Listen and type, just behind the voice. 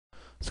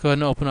Let's go ahead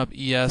and open up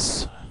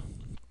ES.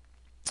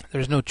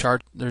 There's no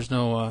chart, there's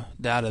no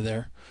data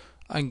there.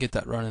 I can get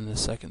that running in a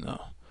second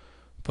though.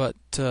 But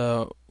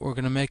we're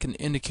going to make an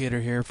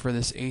indicator here for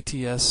this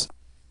ATS.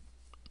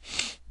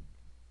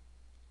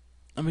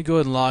 Let me go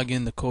ahead and log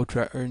in the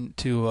Quotetracker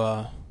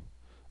to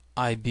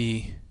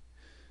IB.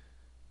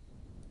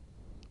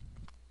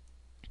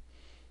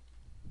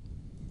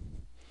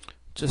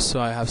 Just so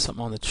I have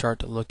something on the chart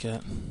to look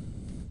at.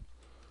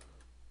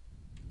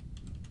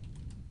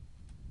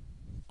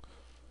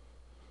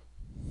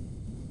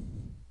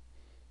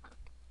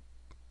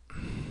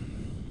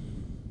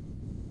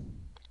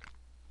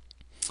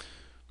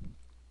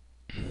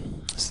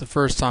 It's the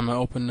first time I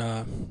open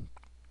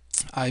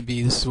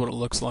IB. This is what it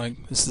looks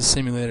like. This is the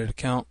simulated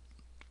account.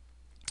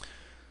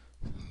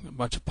 A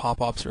bunch of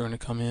pop-ups are going to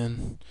come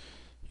in.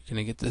 You're going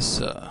to get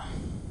this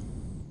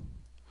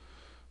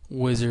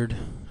wizard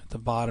at the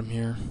bottom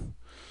here.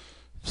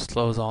 Just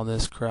close all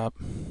this crap.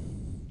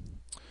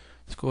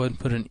 Let's go ahead and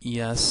put an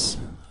ES.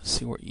 Let's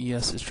see where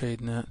ES is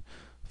trading at.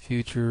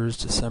 Futures,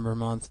 December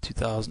month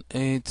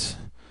 2008.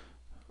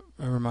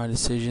 Remember my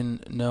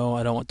decision? No,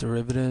 I don't want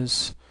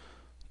derivatives.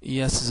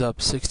 ES is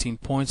up 16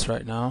 points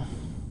right now.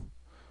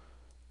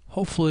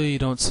 Hopefully you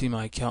don't see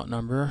my account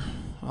number.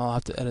 I'll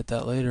have to edit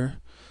that later.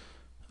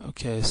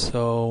 Okay,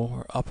 so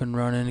we're up and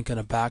running. Going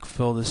to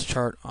backfill this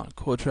chart on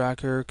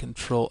Quotetracker.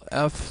 Control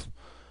F.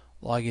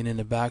 Logging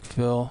into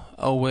backfill.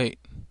 Oh wait.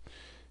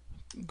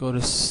 Go to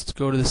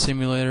the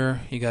simulator.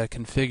 You got to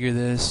configure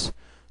this.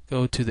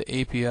 Go to the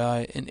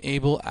API.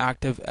 Enable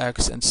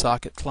ActiveX and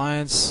socket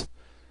clients.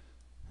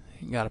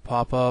 You got to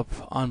pop up.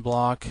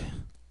 Unblock.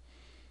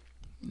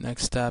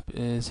 Next step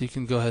is you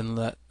can go ahead and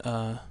let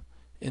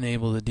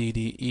enable the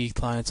DDE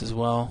clients as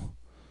well.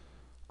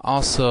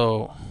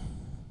 Also,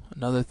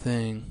 another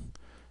thing,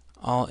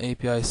 all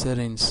API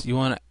settings, you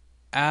want to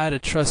add a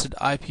trusted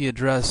IP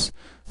address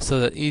so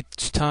that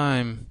each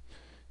time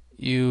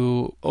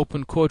you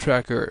open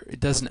Quotetracker, it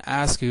doesn't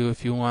ask you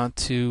if you want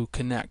to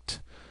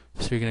connect.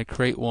 So you're going to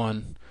create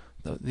one.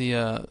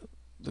 The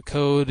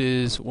code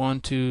is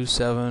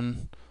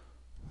 127.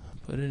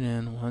 Put it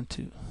in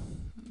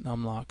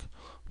 12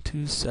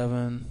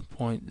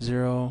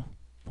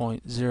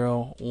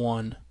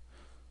 27.0.01.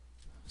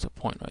 It's a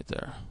point right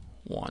there.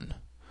 1.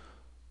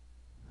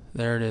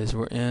 There it is.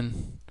 We're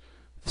in.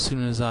 As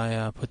soon as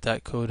I put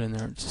that code in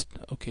there, just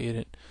okayed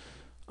it.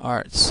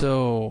 Alright,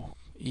 so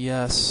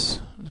yes,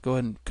 let's go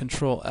ahead and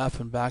Control F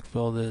and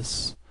backfill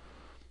this.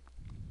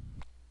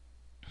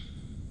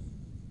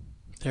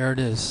 There it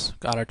is.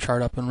 Got our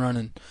chart up and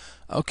running.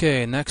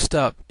 Okay, next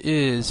up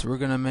is we're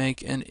going to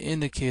make an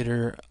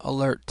indicator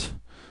alert.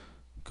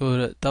 Go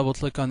to double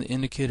click on the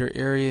indicator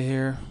area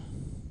here.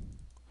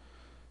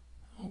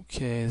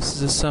 Okay, this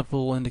is a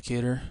simple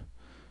indicator.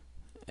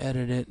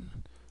 Edit it.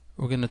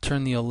 We're going to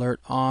turn the alert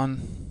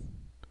on.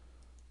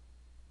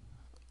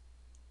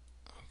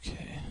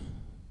 Okay.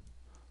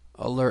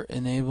 Alert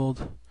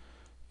enabled.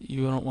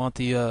 You don't want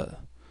the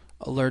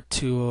alert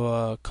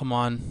to come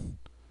on.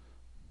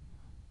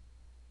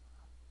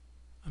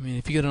 I mean,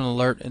 if you get an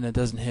alert and it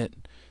doesn't hit,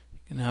 you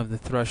can have the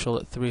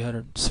threshold at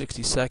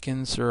 360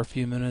 seconds or a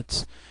few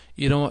minutes.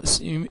 You don't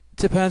want. It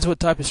depends what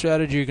type of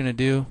strategy you're going to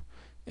do.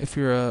 If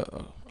you're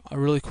a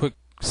really quick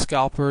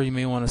scalper, you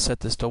may want to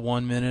set this to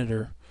 1 minute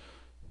or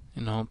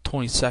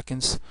 20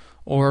 seconds.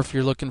 Or if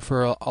you're looking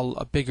for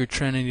a bigger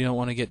trend and you don't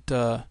want to get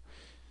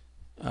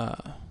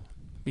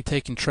be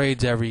taking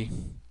trades every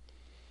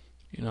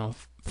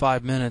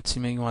 5 minutes,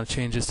 you may want to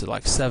change this to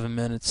like 7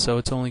 minutes. So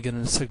it's only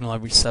getting a signal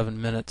every 7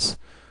 minutes.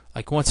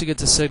 Like once it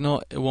gets a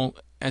signal, it won't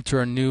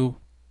enter a new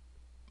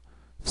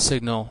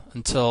signal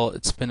until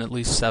it's been at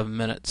least 7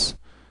 minutes.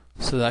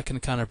 So that can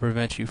kind of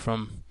prevent you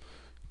from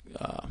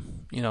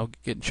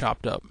getting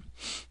chopped up.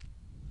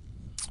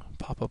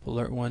 Pop-up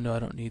alert window, I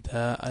don't need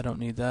that. I don't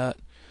need that.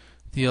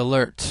 The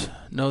alert.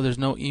 No, there's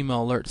no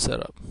email alert set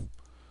up. I'm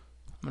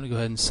going to go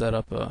ahead and set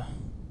up a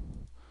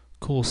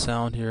cool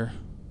sound here.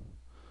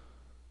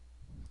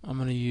 I'm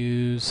going to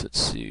use, let's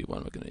see, what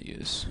am I going to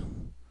use?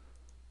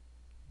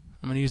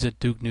 I'm going to use a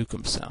Duke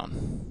Nukem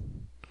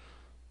sound.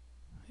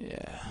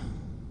 Yeah.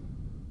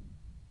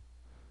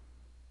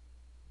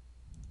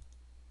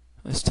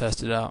 Let's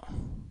test it out.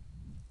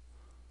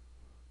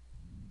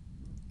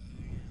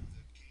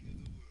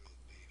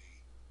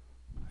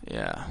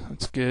 Yeah,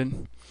 that's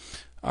good.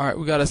 Alright,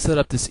 we got to set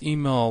up this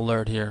email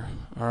alert here.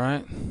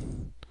 Alright.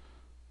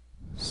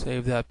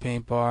 Save that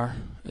paint bar.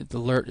 The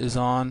alert is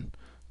on.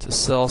 It's a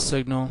sell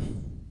signal.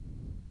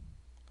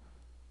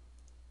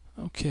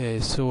 Okay,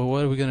 so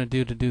what are we going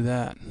to do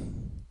that?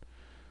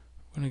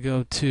 We're going to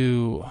go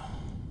to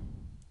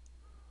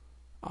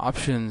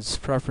Options,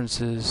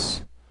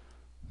 Preferences.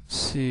 Let's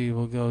see,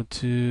 we'll go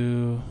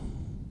to,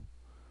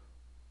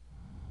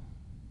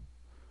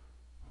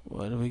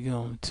 what are we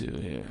going to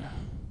here?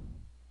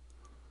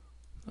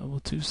 Level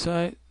 2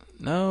 site?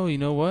 No, you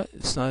know what?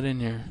 It's not in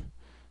here.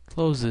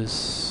 Close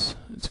this.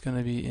 It's going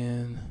to be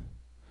in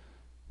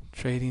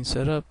Trading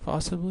Setup,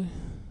 possibly?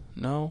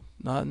 No,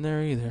 not in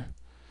there either.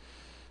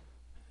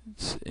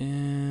 It's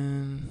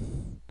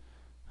in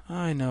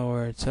I know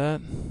where it's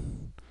at.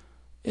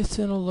 It's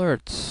in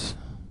alerts.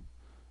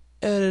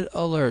 Edit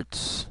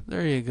alerts.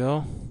 There you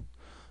go.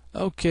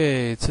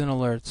 Okay, it's in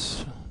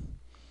alerts.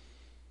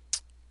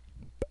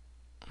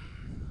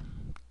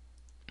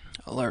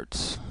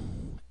 Alerts.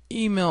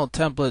 Email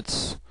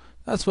templates.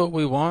 That's what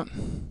we want.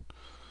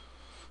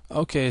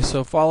 Okay,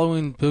 so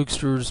following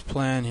Boogster's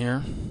plan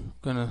here, I'm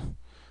going to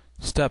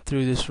step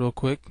through this real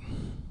quick.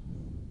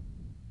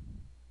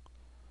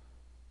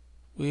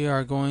 We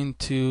are going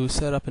to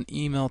set up an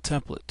email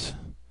template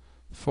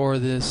for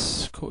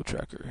this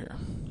Quotetracker here.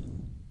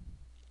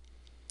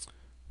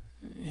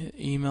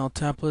 Email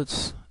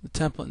templates, the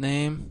template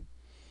name.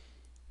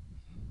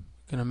 I'm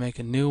going to make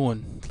a new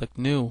one. Click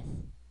New.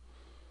 I'm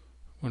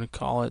going to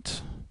call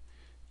it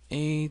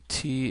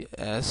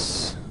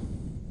ATS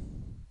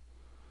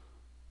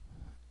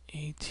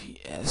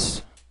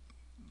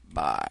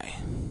by.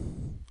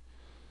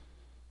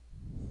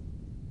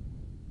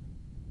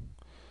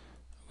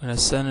 I'm going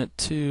to send it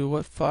to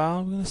what file?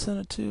 I'm going to send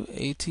it to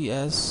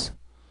ATS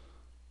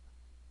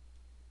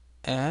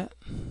at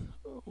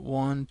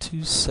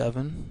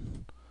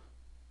 127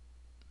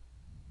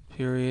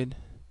 period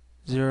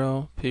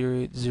 0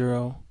 period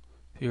 0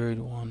 period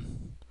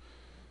 1.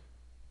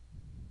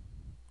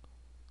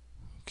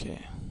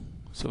 Okay,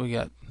 so we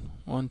got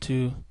 1,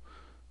 2,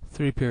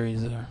 3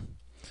 periods there.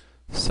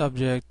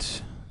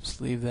 Subject, just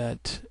leave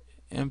that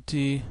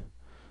empty.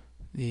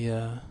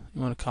 You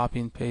want to copy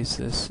and paste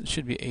this. It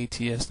should be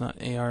ATS, not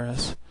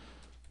ARS.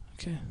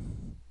 Okay,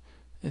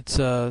 it's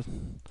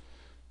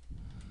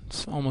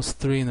almost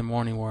 3 in the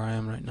morning where I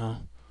am right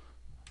now.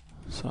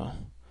 So,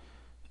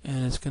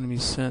 and it's going to be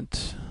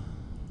sent.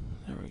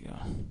 There we go.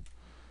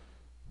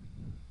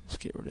 Let's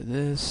get rid of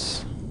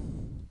this.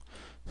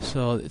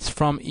 So it's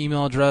from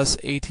email address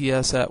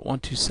ATS at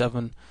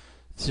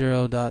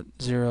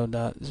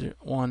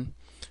 127.0.0.1,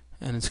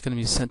 and it's going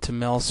to be sent to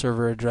mail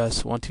server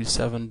address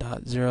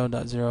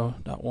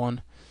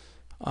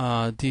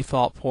 127.0.0.1.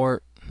 Default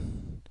port,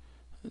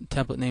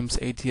 template name's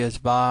ATS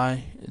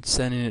by. It's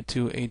sending it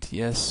to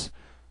ATS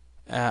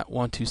at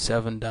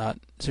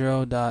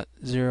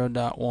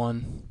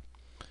 127.0.0.1,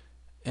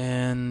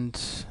 and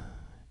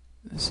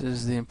this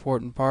is the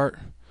important part.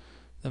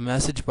 The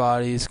message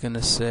body is going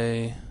to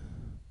say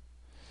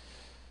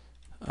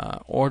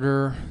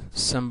order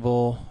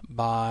symbol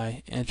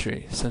by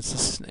entry, since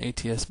this is an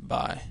ATS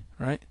by,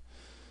 right?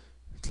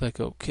 Click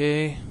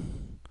OK.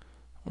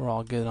 We're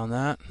all good on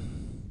that.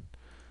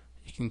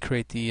 You can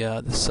create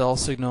the cell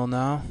signal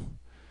now.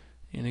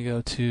 You're going to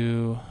go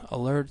to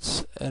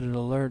alerts, edit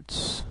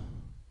alerts,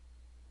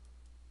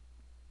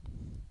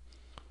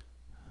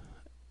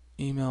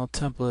 email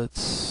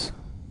templates.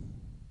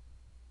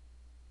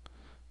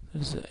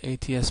 There's the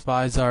ATS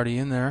by is already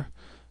in there.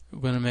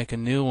 We're going to make a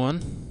new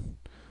one.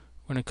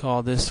 We're going to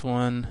call this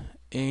one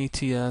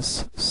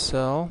ATS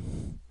cell.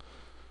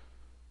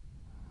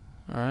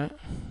 Alright.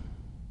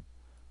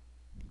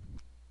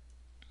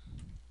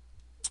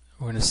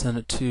 We're going to send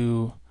it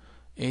to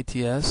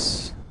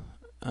ATS.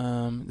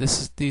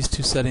 These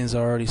two settings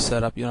are already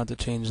set up. You don't have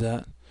to change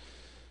that.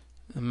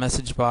 The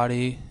message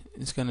body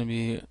is going to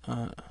be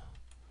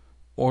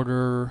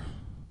order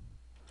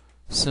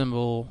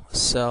symbol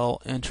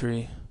cell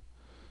entry,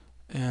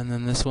 and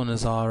then this one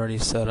is already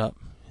set up.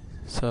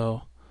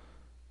 So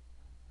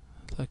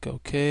click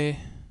OK.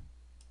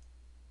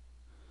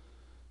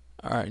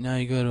 Alright, now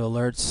you go to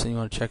alerts and you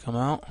want to check them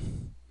out.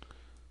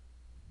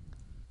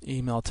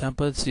 Email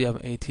templates, you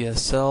have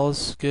ATS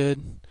cells,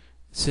 good.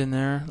 It's in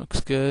there, looks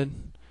good.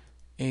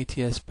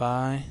 ATS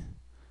by,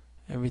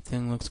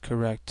 everything looks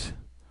correct.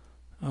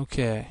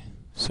 Okay,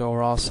 so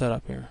we're all set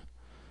up here.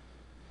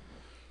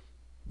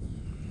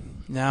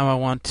 Now I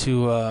want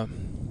to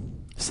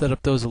set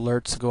up those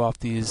alerts to go off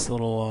these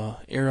little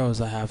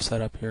arrows I have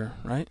set up here,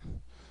 right?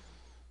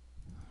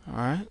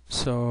 Alright,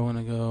 so we're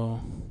going to go,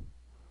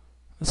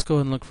 let's go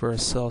ahead and look for a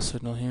cell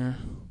signal here.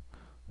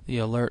 The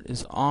alert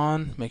is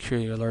on. Make sure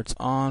your alert's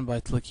on by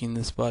clicking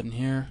this button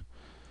here.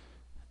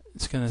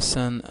 It's going to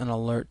send an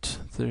alert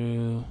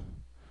through,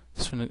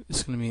 it's going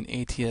to be an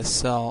ATS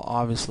cell,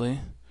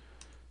 obviously.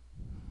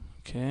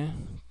 Okay.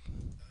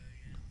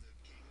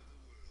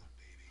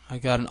 I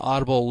got an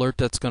audible alert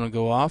that's going to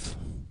go off.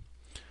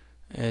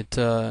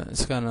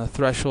 It's got a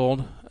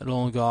threshold. It'll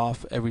only go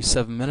off every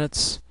 7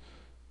 minutes.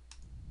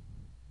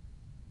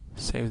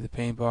 Save the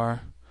paint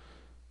bar.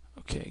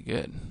 Okay,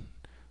 good.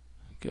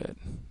 Good.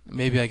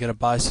 Maybe I get a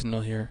buy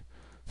signal here.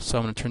 So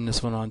I'm going to turn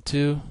this one on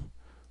too.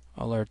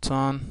 Alerts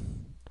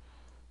on.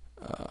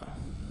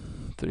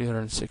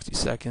 360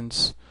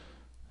 seconds.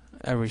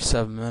 Every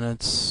 7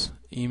 minutes.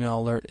 Email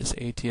alert is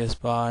ATS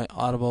by.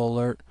 Audible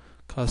alert.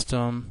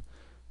 Custom.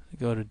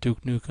 Go to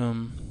Duke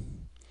Nukem.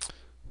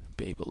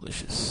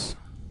 Babelicious.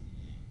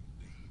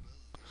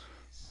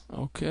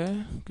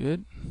 Okay,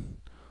 good.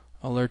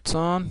 Alerts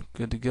on.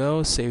 Good to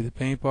go. Save the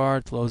paint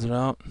bar. Close it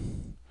out.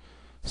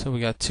 So we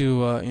got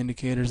two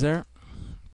indicators there.